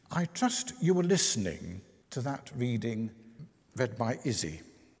I trust you were listening to that reading read by Izzy,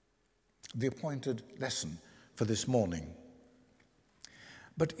 the appointed lesson for this morning.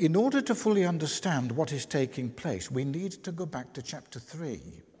 But in order to fully understand what is taking place, we need to go back to chapter 3.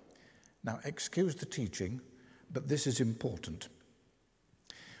 Now, excuse the teaching, but this is important.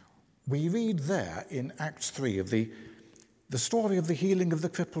 We read there in Acts 3 of the story of the healing of the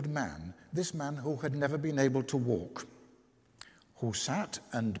crippled man, this man who had never been able to walk, who sat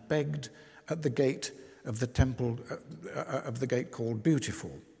and begged at the gate of the temple, of the gate called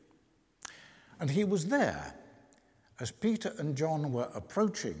Beautiful. And he was there as Peter and John were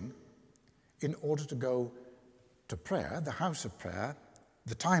approaching in order to go to prayer, the house of prayer,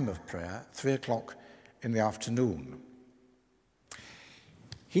 the time of prayer, 3 o'clock in the afternoon.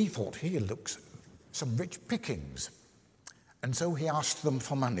 He thought, here looks some rich pickings, and so he asked them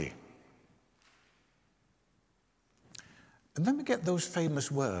for money. And then we get those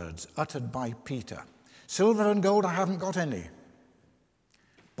famous words uttered by Peter. Silver and gold I haven't got any,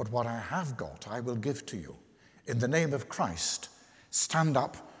 but what I have got I will give to you. In the name of Christ, stand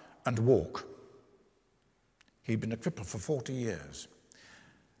up and walk. He'd been a cripple for 40 years.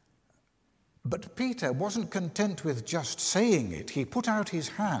 But Peter wasn't content with just saying it. He put out his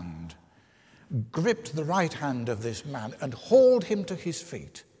hand, gripped the right hand of this man, and hauled him to his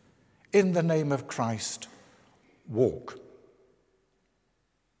feet. In the name of Christ, walk.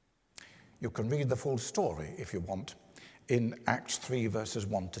 You can read the full story, if you want, in Acts 3, verses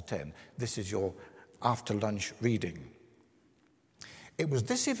 1 to 10. This is your after-lunch reading. It was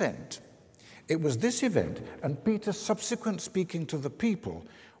this event, and Peter's subsequent speaking to the people,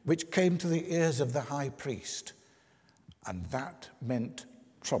 which came to the ears of the high priest. And that meant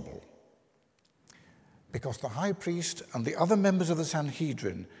trouble. Because the high priest and the other members of the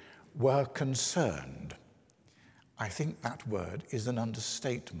Sanhedrin were concerned. I think that word is an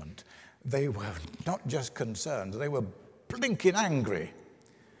understatement. They were not just concerned, they were blinking angry.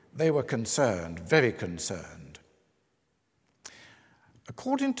 They were concerned, very concerned.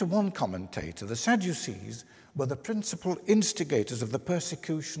 According to one commentator, the Sadducees were the principal instigators of the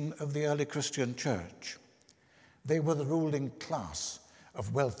persecution of the early Christian church. They were the ruling class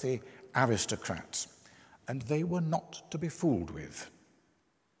of wealthy aristocrats, and they were not to be fooled with.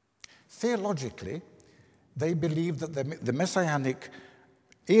 Theologically, they believed that the Messianic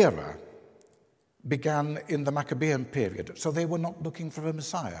era began in the Maccabean period, so they were not looking for a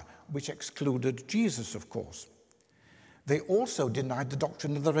Messiah, which excluded Jesus, of course. They also denied the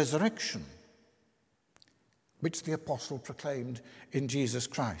doctrine of the resurrection, which the apostle proclaimed in Jesus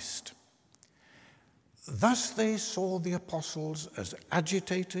Christ. Thus they saw the apostles as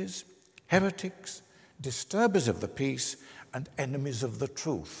agitators, heretics, disturbers of the peace, and enemies of the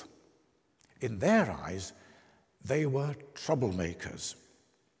truth. In their eyes, they were troublemakers.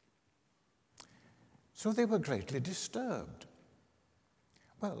 So they were greatly disturbed.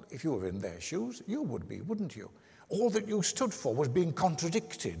 Well, if you were in their shoes, you would be, wouldn't you? All that you stood for was being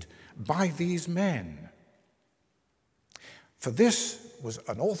contradicted by these men. For this was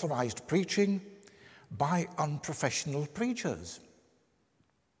unauthorized preaching by unprofessional preachers.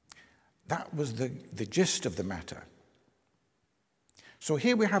 That was the gist of the matter. So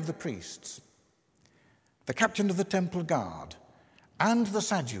here we have the priests, the captain of the temple guard, and the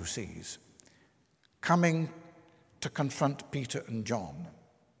Sadducees coming to confront Peter and John.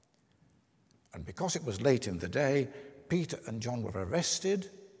 And because it was late in the day, Peter and John were arrested,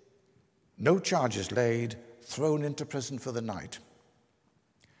 no charges laid, thrown into prison for the night.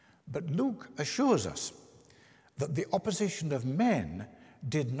 But Luke assures us that the opposition of men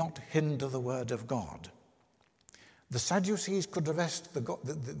did not hinder the word of God. The Sadducees could arrest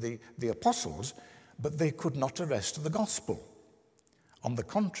the apostles, but they could not arrest the gospel. On the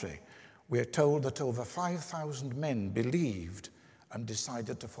contrary, we are told that over 5,000 men believed and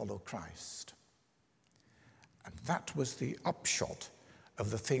decided to follow Christ. And that was the upshot of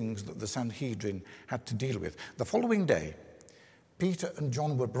the things that the Sanhedrin had to deal with. The following day, Peter and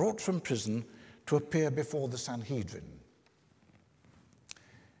John were brought from prison to appear before the Sanhedrin.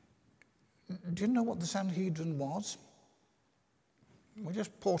 Do you know what the Sanhedrin was? Well,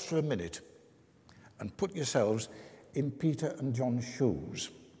 just pause for a minute and put yourselves in Peter and John's shoes.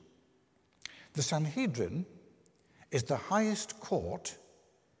 The Sanhedrin is the highest court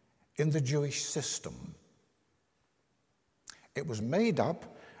in the Jewish system. It was made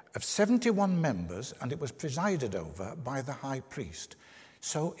up of 71 members, and it was presided over by the high priest.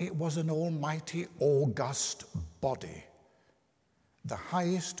 So it was an almighty, august body, the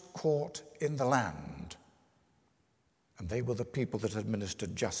highest court in the land. And they were the people that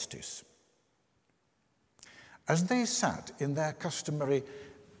administered justice. As they sat in their customary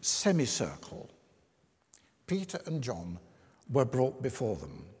semicircle, Peter and John were brought before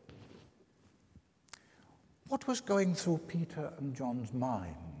them. What was going through Peter and John's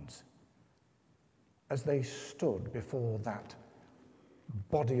minds as they stood before that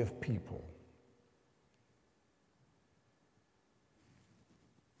body of people?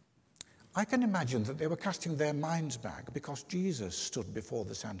 I can imagine that they were casting their minds back because Jesus stood before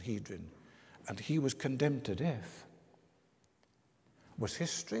the Sanhedrin and he was condemned to death. Was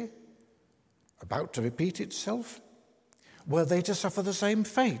history about to repeat itself? Were they to suffer the same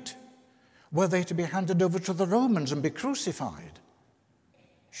fate? Were they to be handed over to the Romans and be crucified?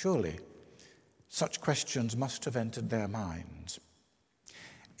 Surely, such questions must have entered their minds.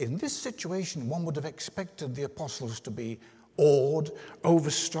 In this situation, one would have expected the apostles to be awed,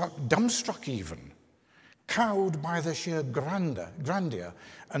 overstruck, dumbstruck even, cowed by the sheer grandeur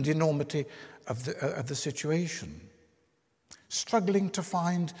and enormity of the situation, struggling to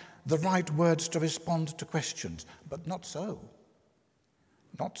find the right words to respond to questions. But not so.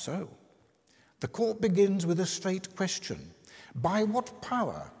 Not so. The court begins with a straight question. By what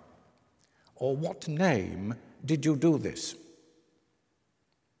power or what name did you do this?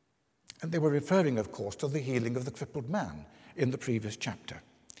 And they were referring, of course, to the healing of the crippled man in the previous chapter.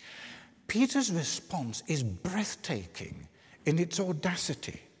 Peter's response is breathtaking in its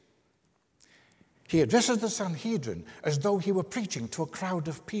audacity. He addresses the Sanhedrin as though he were preaching to a crowd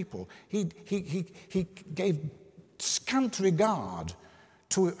of people. He gave scant regard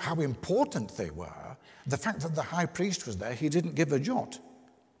to how important they were. The fact that the high priest was there, he didn't give a jot.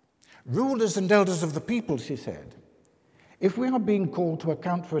 Rulers and elders of the peoples, he said, if we are being called to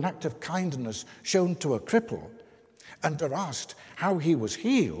account for an act of kindness shown to a cripple and are asked how he was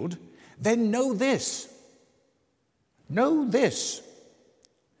healed, then know this,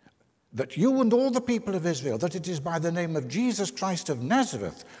 that you and all the people of Israel, that it is by the name of Jesus Christ of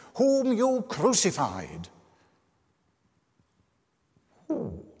Nazareth, whom you crucified.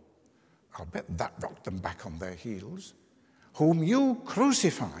 Oh, I'll bet that rocked them back on their heels. Whom you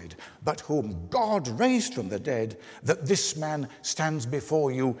crucified, but whom God raised from the dead, that this man stands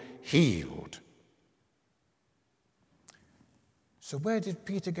before you healed. So where did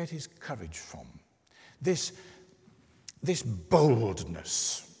Peter get his courage from? This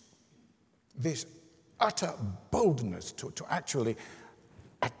boldness, this utter boldness to actually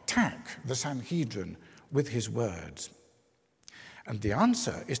attack the Sanhedrin with his words. And the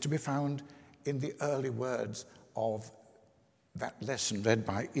answer is to be found in the early words of that lesson read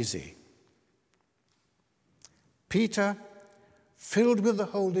by Izzy. Peter, filled with the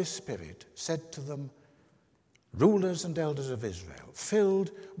Holy Spirit, said to them, rulers and elders of Israel,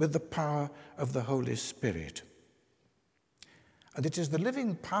 filled with the power of the Holy Spirit. And it is the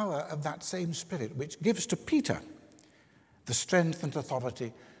living power of that same Spirit which gives to Peter the strength and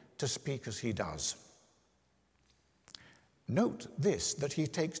authority to speak as he does. Note this, that he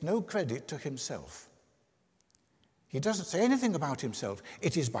takes no credit to himself. He doesn't say anything about himself.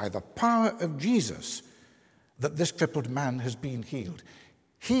 It is by the power of Jesus that this crippled man has been healed.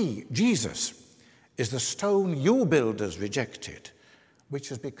 He, Jesus, is the stone you builders rejected, which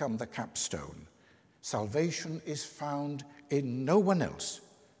has become the capstone. Salvation is found in no one else,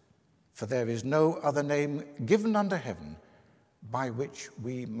 for there is no other name given under heaven by which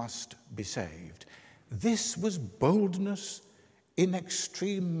we must be saved. This was boldness in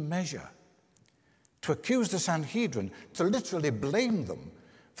extreme measure. To accuse the Sanhedrin, to literally blame them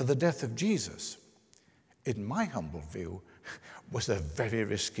for the death of Jesus, in my humble view, was a very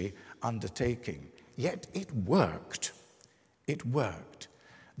risky undertaking. Yet it worked. It worked.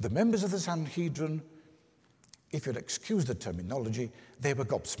 The members of the Sanhedrin, if you'll excuse the terminology, they were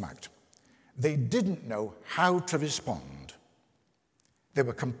gobsmacked. They didn't know how to respond. They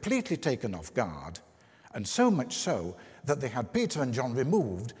were completely taken off guard, and so much so that they had Peter and John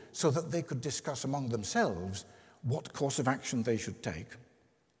removed so that they could discuss among themselves what course of action they should take.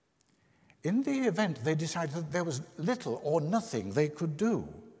 In the event, they decided that there was little or nothing they could do.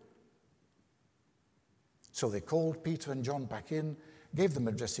 So they called Peter and John back in, gave them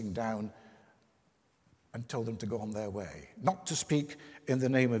a dressing down, and told them to go on their way, not to speak in the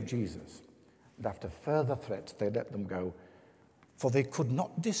name of Jesus. And after further threats, they let them go, for they could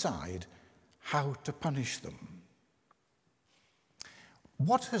not decide how to punish them.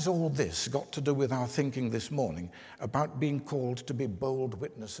 What has all this got to do with our thinking this morning about being called to be bold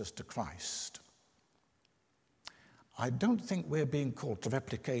witnesses to Christ? I don't think we're being called to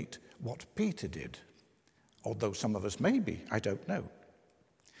replicate what Peter did, although some of us may be, I don't know.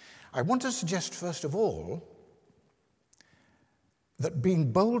 I want to suggest, first of all, that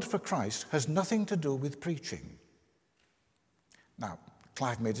being bold for Christ has nothing to do with preaching. Now,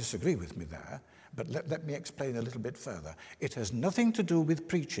 Clive may disagree with me there, but let me explain a little bit further. It has nothing to do with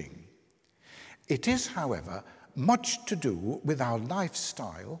preaching. It is, however, much to do with our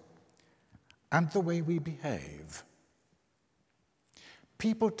lifestyle and the way we behave.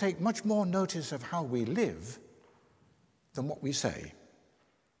 People take much more notice of how we live than what we say.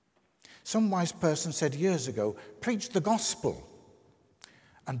 Some wise person said years ago, preach the gospel,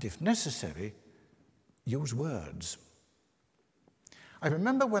 and if necessary, use words. I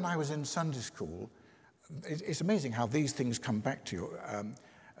remember when I was in Sunday school, it's amazing how these things come back to you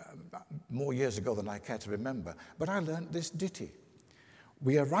more years ago than I care to remember, but I learned this ditty.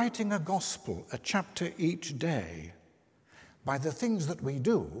 We are writing a gospel, a chapter each day, by the things that we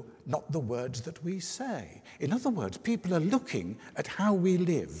do, not the words that we say. In other words, people are looking at how we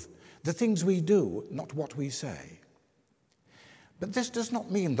live, the things we do, not what we say. But this does not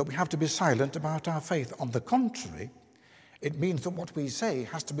mean that we have to be silent about our faith. On the contrary, it means that what we say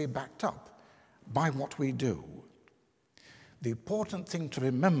has to be backed up by what we do. The important thing to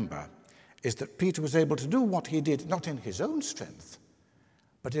remember is that Peter was able to do what he did, not in his own strength,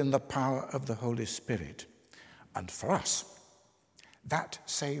 but in the power of the Holy Spirit. And for us, that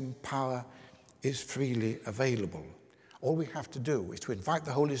same power is freely available. All we have to do is to invite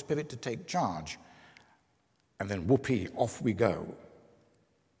the Holy Spirit to take charge, and then whoopee, off we go.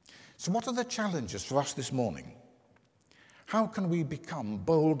 So what are the challenges for us this morning? How can we become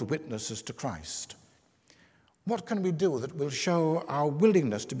bold witnesses to Christ? What can we do that will show our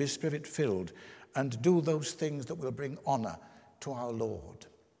willingness to be Spirit-filled and do those things that will bring honor to our Lord?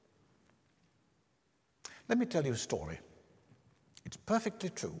 Let me tell you a story. It's perfectly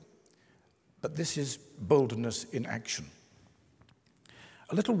true, but this is boldness in action.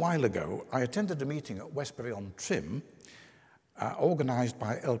 A little while ago, I attended a meeting at Westbury-on-Trim, organised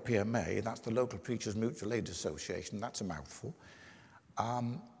by LPMA, that's the Local Preachers Mutual Aid Association, that's a mouthful.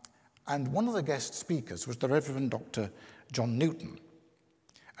 And one of the guest speakers was the Reverend Dr. John Newton.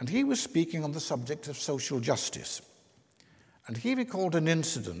 And he was speaking on the subject of social justice. And he recalled an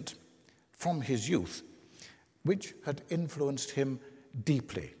incident from his youth which had influenced him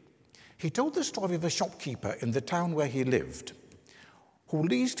deeply. He told the story of a shopkeeper in the town where he lived, who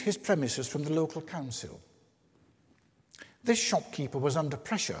leased his premises from the local council. This shopkeeper was under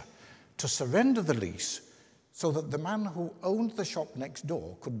pressure to surrender the lease so that the man who owned the shop next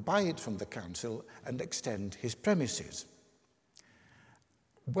door could buy it from the council and extend his premises.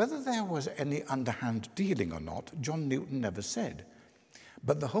 Whether there was any underhand dealing or not, John Newton never said.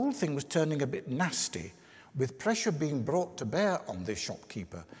 But the whole thing was turning a bit nasty, with pressure being brought to bear on this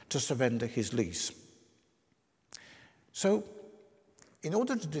shopkeeper to surrender his lease. So, in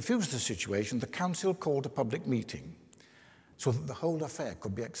order to diffuse the situation, the council called a public meeting so that the whole affair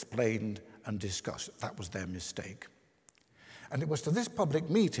could be explained and discussed. That was their mistake. And it was to this public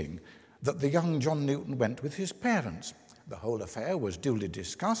meeting that the young John Newton went with his parents. The whole affair was duly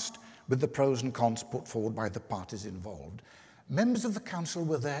discussed, with the pros and cons put forward by the parties involved. Members of the council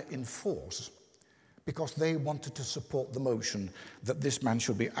were there in force because they wanted to support the motion that this man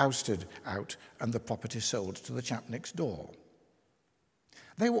should be ousted out and the property sold to the chap next door.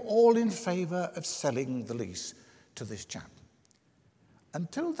 They were all in favour of selling the lease to this chap.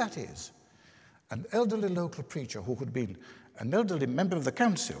 Until, that is, an elderly local preacher who had been an elderly member of the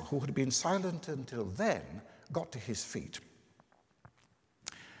council who had been silent until then got to his feet.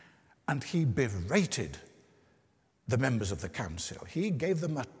 And he berated the members of the council. He gave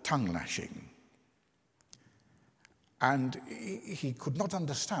them a tongue lashing. And he could not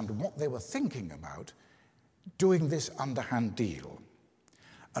understand what they were thinking about doing this underhand deal.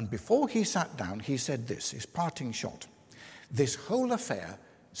 And before he sat down, he said this, his parting shot: "This whole affair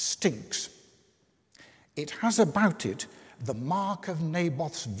stinks. It has about it the mark of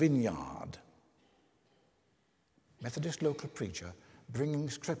Naboth's vineyard." Methodist local preacher bringing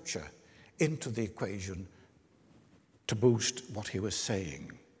scripture into the equation to boost what he was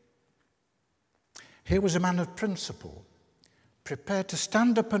saying. Here was a man of principle, prepared to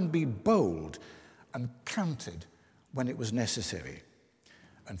stand up and be bold, and counted when it was necessary.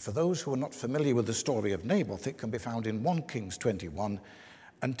 And for those who are not familiar with the story of Naboth, it can be found in 1 Kings 21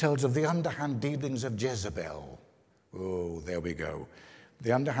 and tells of the underhand dealings of Jezebel. Oh, there we go.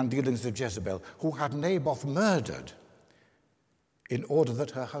 The underhand dealings of Jezebel, who had Naboth murdered in order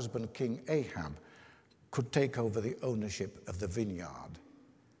that her husband, King Ahab, could take over the ownership of the vineyard.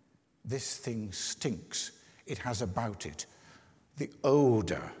 This thing stinks. It has about it the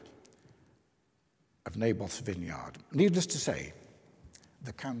odor of Naboth's vineyard. Needless to say,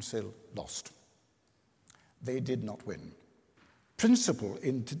 the council lost. They did not win. Principle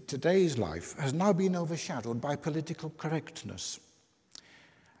in today's life has now been overshadowed by political correctness.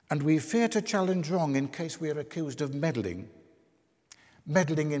 and we fear to challenge wrong in case we are accused of meddling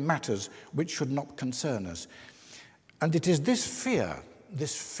in matters which should not concern us. And it is this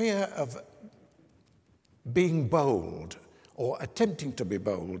fear of being bold or attempting to be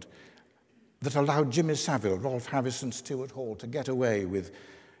bold that allowed Jimmy Savile, Rolf Harris and Stuart Hall to get away with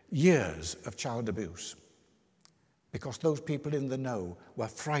years of child abuse, because those people in the know were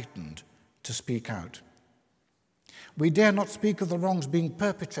frightened to speak out. We dare not speak of the wrongs being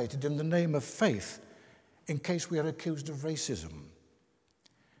perpetrated in the name of faith in case we are accused of racism.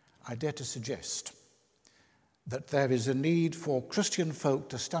 I dare to suggest that there is a need for Christian folk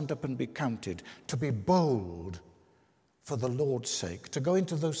to stand up and be counted, to be bold for the Lord's sake, to go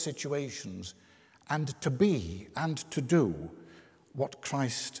into those situations and to be and to do what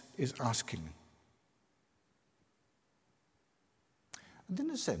Christ is asking. And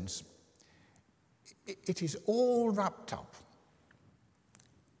in a sense, it is all wrapped up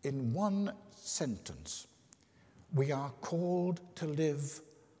in one sentence. We are called to live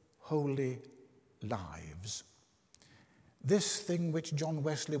holy lives. This thing which John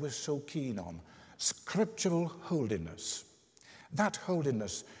Wesley was so keen on, scriptural holiness. That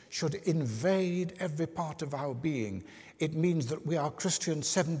holiness should invade every part of our being. It means that we are Christians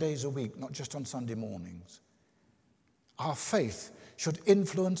 7 days a week, not just on Sunday mornings. Our faith should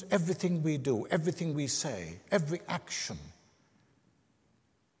influence everything we do, everything we say, every action.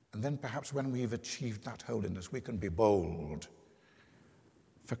 And then perhaps when we've achieved that holiness, we can be bold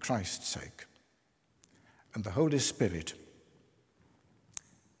for Christ's sake. And the Holy Spirit,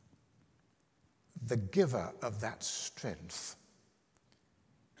 the giver of that strength,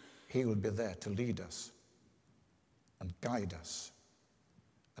 he will be there to lead us and guide us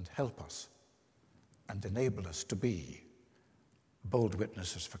and help us and enable us to be bold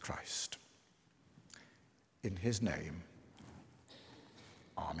witnesses for Christ. In his name,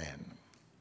 amen.